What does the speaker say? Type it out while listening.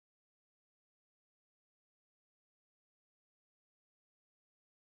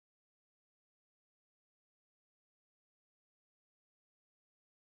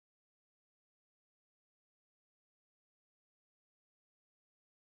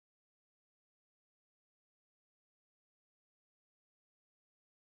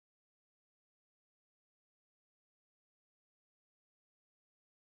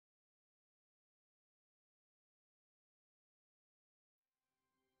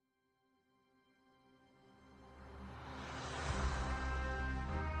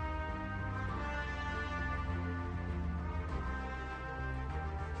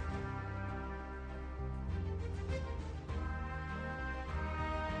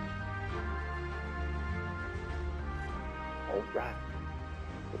Alright,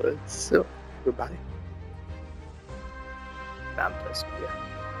 what's up, everybody? I'm just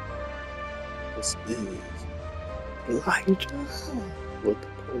This is Elijah with the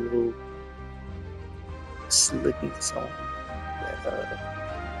Polo slipping song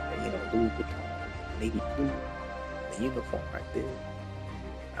that, Louis Vuitton, navy blue, the uniform right there.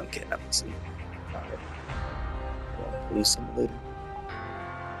 I'm getting up to sleep. Alright, police simulator.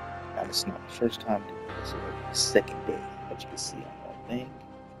 Now, this is not the first time doing this, it's the second day. As you can see on my thing,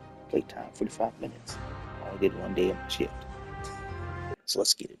 playtime 45 minutes. I only did one day of my shift. So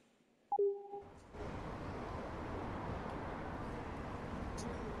let's get it.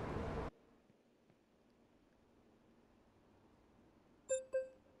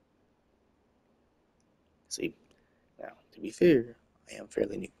 See, now, to be fair, I am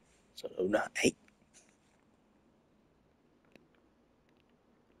fairly new, so do not hate.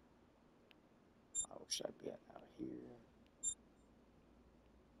 I wish I'd be out here.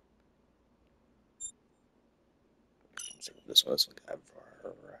 This one got a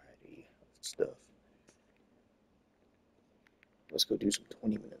variety of stuff. Let's go do some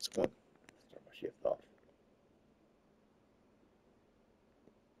 20 minutes of fun. Start my shift off.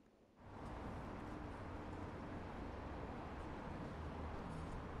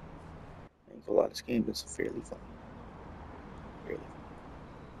 I ain't gonna lie, this game is fairly fun. Fairly fun.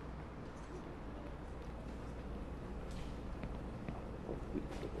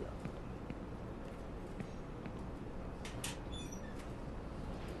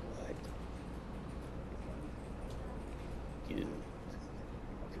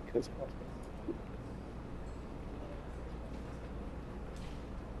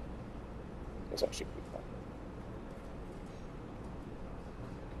 That's actually pretty fun.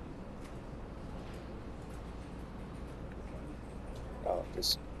 Oh,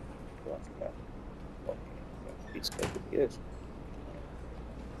 this going from that. Well, these guys really is.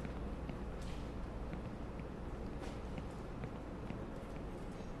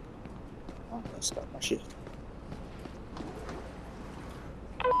 Oh, let's start my shift.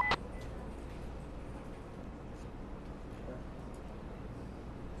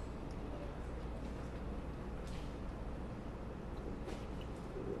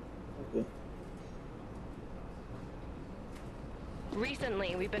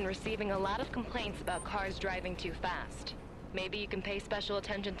 Recently, we've been receiving a lot of complaints about cars driving too fast. Maybe you can pay special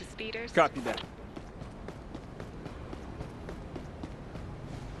attention to speeders? Copy that.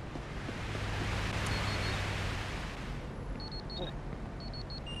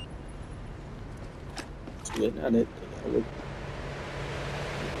 Good on it.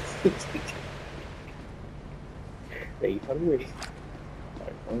 They hungry.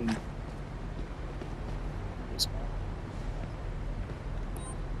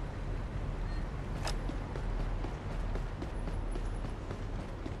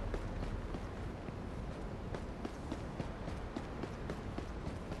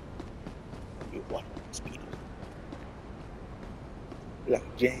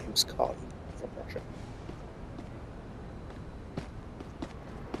 Like James Carlin from Russia.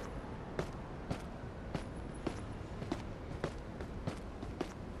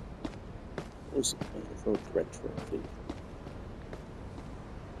 Also, for retro food.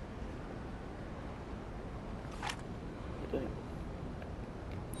 Okay.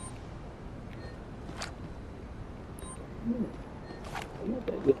 I'm not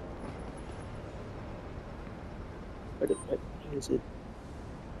that good. What is it?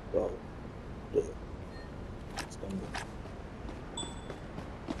 Oh, duh. It's done.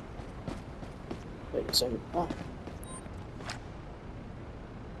 Wait a second. Ah.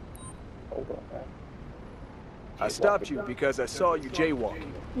 Hold on, man. I stopped you because I saw you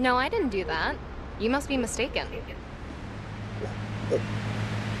jaywalking. No, I didn't do that. You must be mistaken.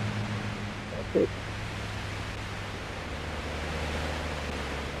 Okay.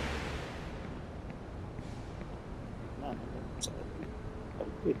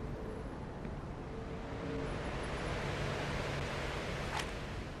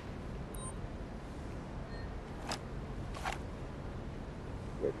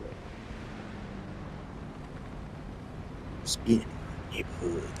 Speeding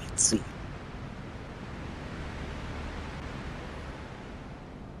neighborhood, let's see.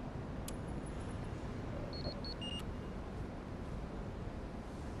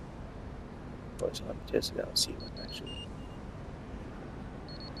 First, let me test it out and see what actually.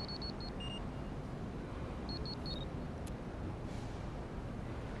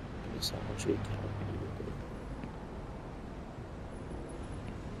 This is how much it can do.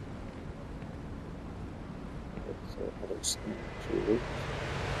 So, how do you see?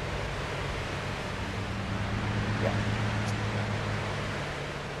 Yeah.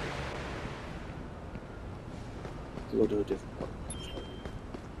 We'll do a different part.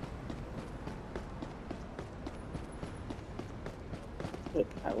 Look,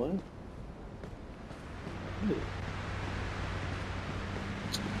 I will.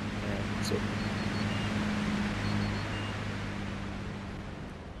 So,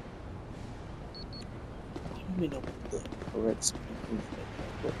 let me know what the correct speed movement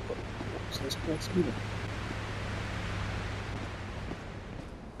is. What says correct speed movement?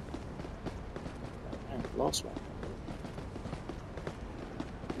 I lost one.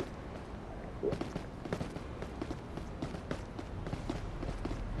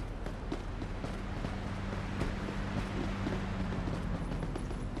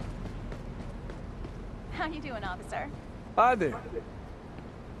 How you doing, officer? Hi there.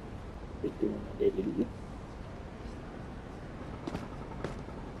 They're doing my daily duty.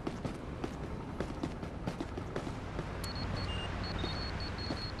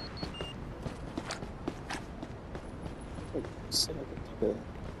 Set up the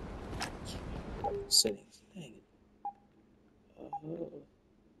settings. Dang it.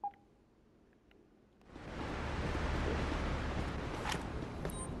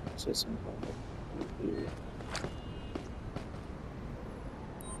 Says something about here.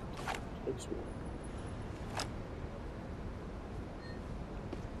 Takes one.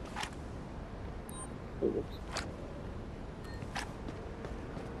 Oh, whoops.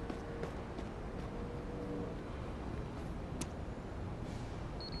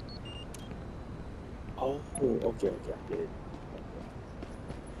 Oh, okay, I get it.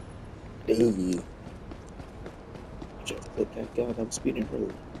 Hey, just let that guy that was speeding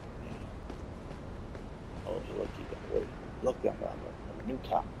earlier. Oh, you're lucky I'm a new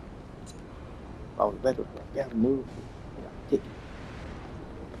cop. If I was better, yeah, move. Yeah, ticket.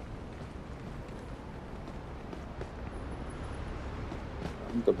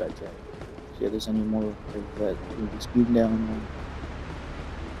 I'm gonna go back to that. See if there's any more that we'll be speeding down on.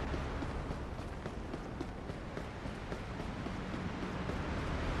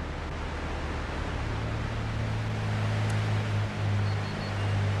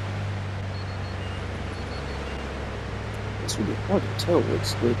 It's really hard to tell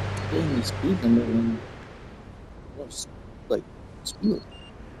what's the dang speed limit and what's like speed.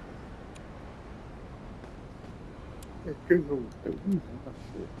 I'm not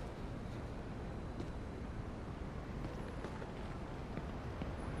sure.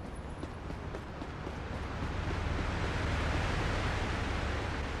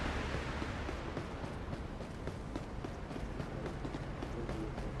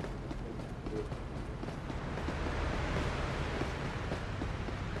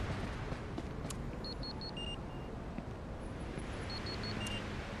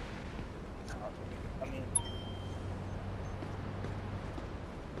 I mean,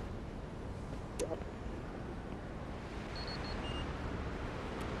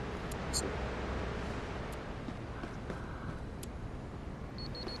 so,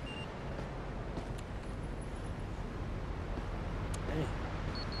 hey.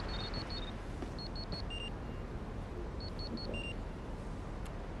 Okay.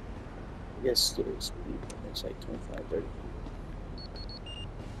 I guess the speed limit's like 25, 30.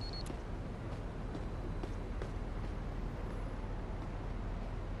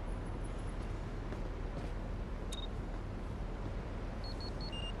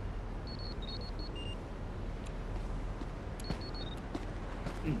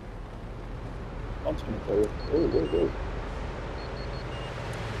 I'm just gonna go. Whoa.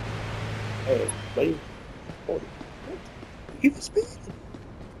 Hey, buddy. Hold it. You keep speeding.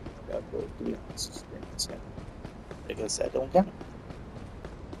 Gotta go 3 ounces. Like I said, don't count.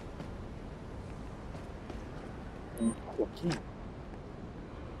 Joaquin.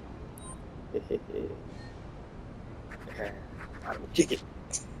 I will kick it.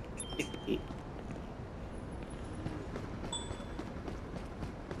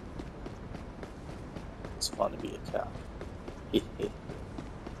 It's fun to be a cop.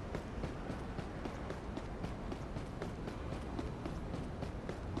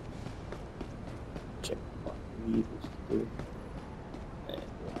 Check my meters good. And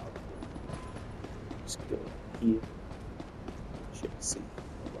let's go here. Check see.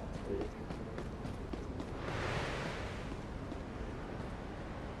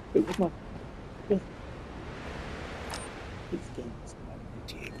 Wait, what's my... This game is not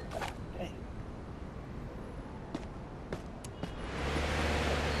GTA. Dang.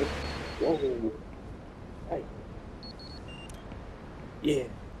 Whoa. Hey. Yeah.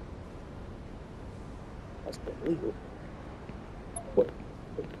 That's illegal. What?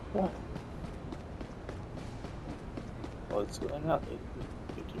 Why? Oh, it's going out.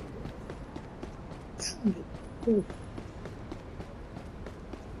 Damn it. It's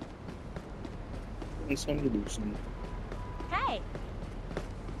something to do, something. Hey.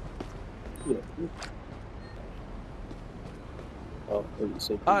 Yeah. Oh, what do you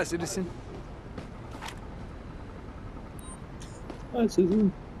say? Hi, citizen. Hi,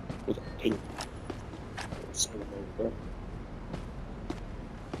 citizen. What's up, hey? What's up, bro?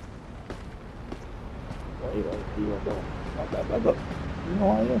 You know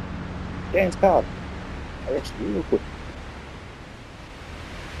I am. Dan's Cobb. I asked you real quick.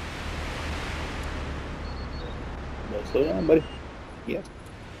 Better slow down, buddy. Yeah.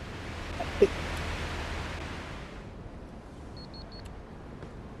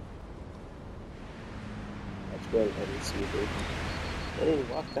 That's better. I didn't see it. Oh,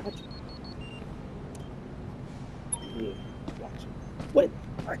 I got you. Yeah, got you. What?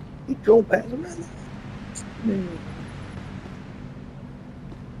 Alright, you drove past around there. Man.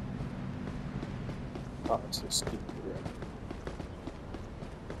 Oh, it's so stupid, right?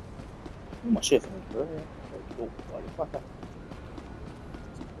 Oh, my shit, bro. Oh, what the fuck?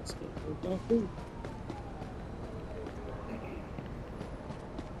 Let's get it done, too.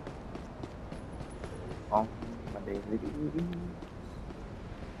 On my daily duty.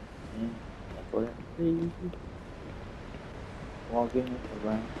 And for that crazy. Walking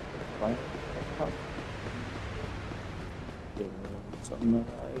around the right house. Doing something I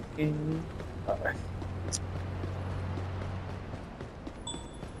can. Alright.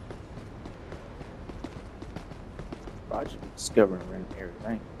 I should be discovering random areas.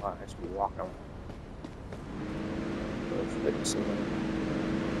 I ain't gonna lie, I should be walking around.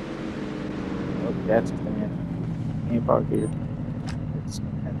 Oh, that's a fan. Can't park here. It's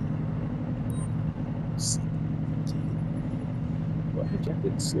gonna happen. Well, I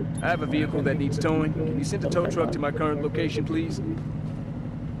didn't slip. I have a vehicle that needs towing. Can you send a tow truck to my current location, please?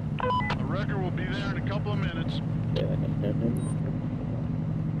 A wrecker will be there in a couple of minutes.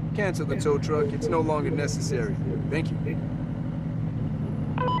 Cancel the tow truck. It's no longer necessary. Thank you.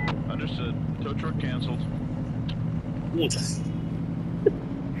 Understood. Tow truck canceled.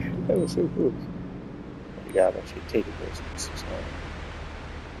 That was so cool. Oh, God, I should take it first.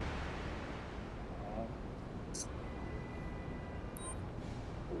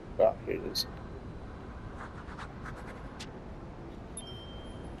 Oh, here it is.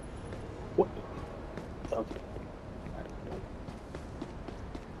 What? Okay.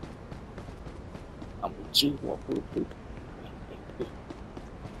 I'm a G.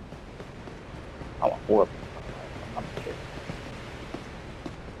 I'm a horrible. I'm scared.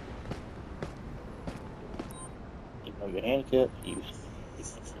 You know you're handicapped.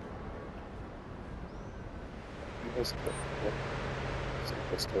 Let's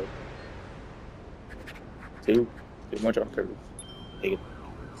go. Too much on curve. Take it.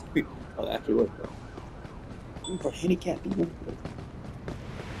 Oh, actually, what? For handicapped people.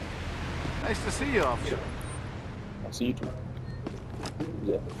 Nice to see you, officer. I'll see you too.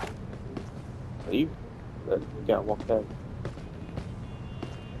 Yeah. You gotta walk back.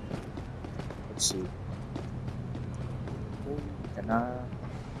 Let's see. Can I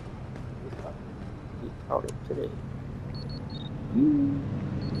get caught up today?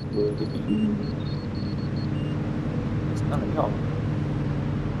 Will it be you? It's none of y'all.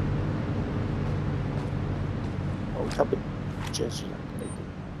 What type of gesture you like to make?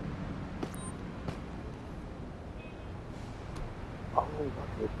 Oh my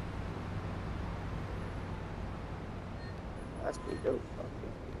goodness. That's pretty dope.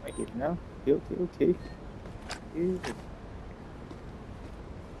 Okay. I get it now. Okay. Yeah.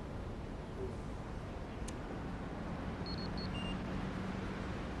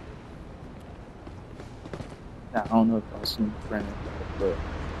 Now, I don't know if I've seen my friend, but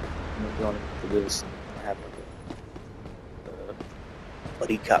I'm going for this. I have like a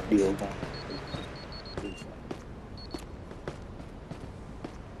buddy cop deal going.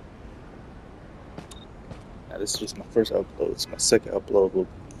 Now, this is just my first upload. It's my second upload with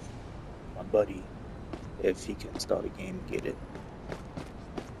my buddy. If he can start a game and get it.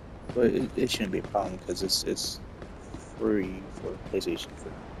 But it shouldn't be a problem because it's free for PlayStation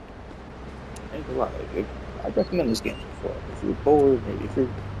 4. Ain't a lot. I recommend this game so far. If you're bored, maybe if you're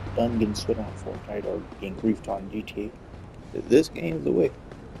done getting spit on Fortnite or getting griefed on GTA, this game is the way.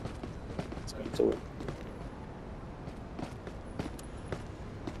 This game's the way.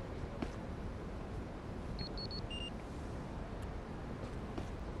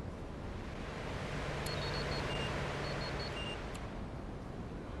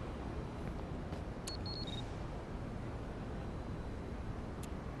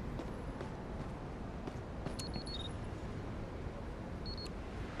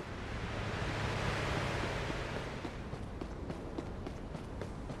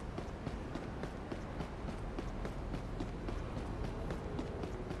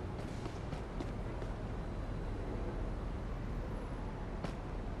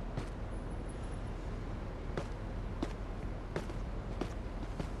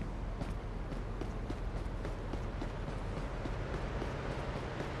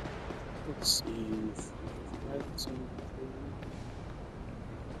 see if that's okay.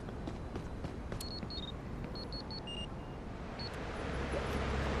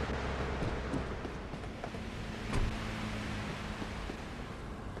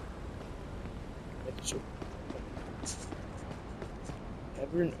 Make sure.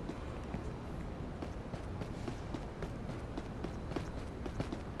 Never know.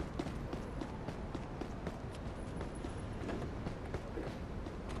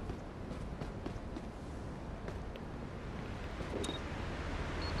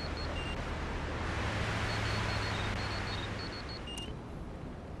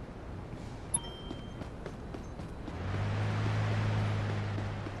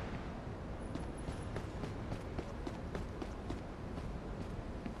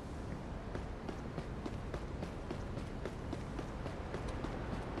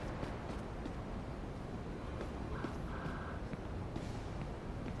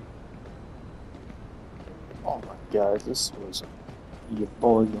 Oh my guys, this was your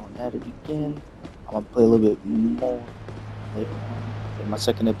boy going at it again. I'm gonna play a little bit more later on in my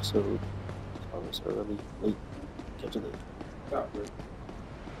second episode. So it's early, late. Catch you later.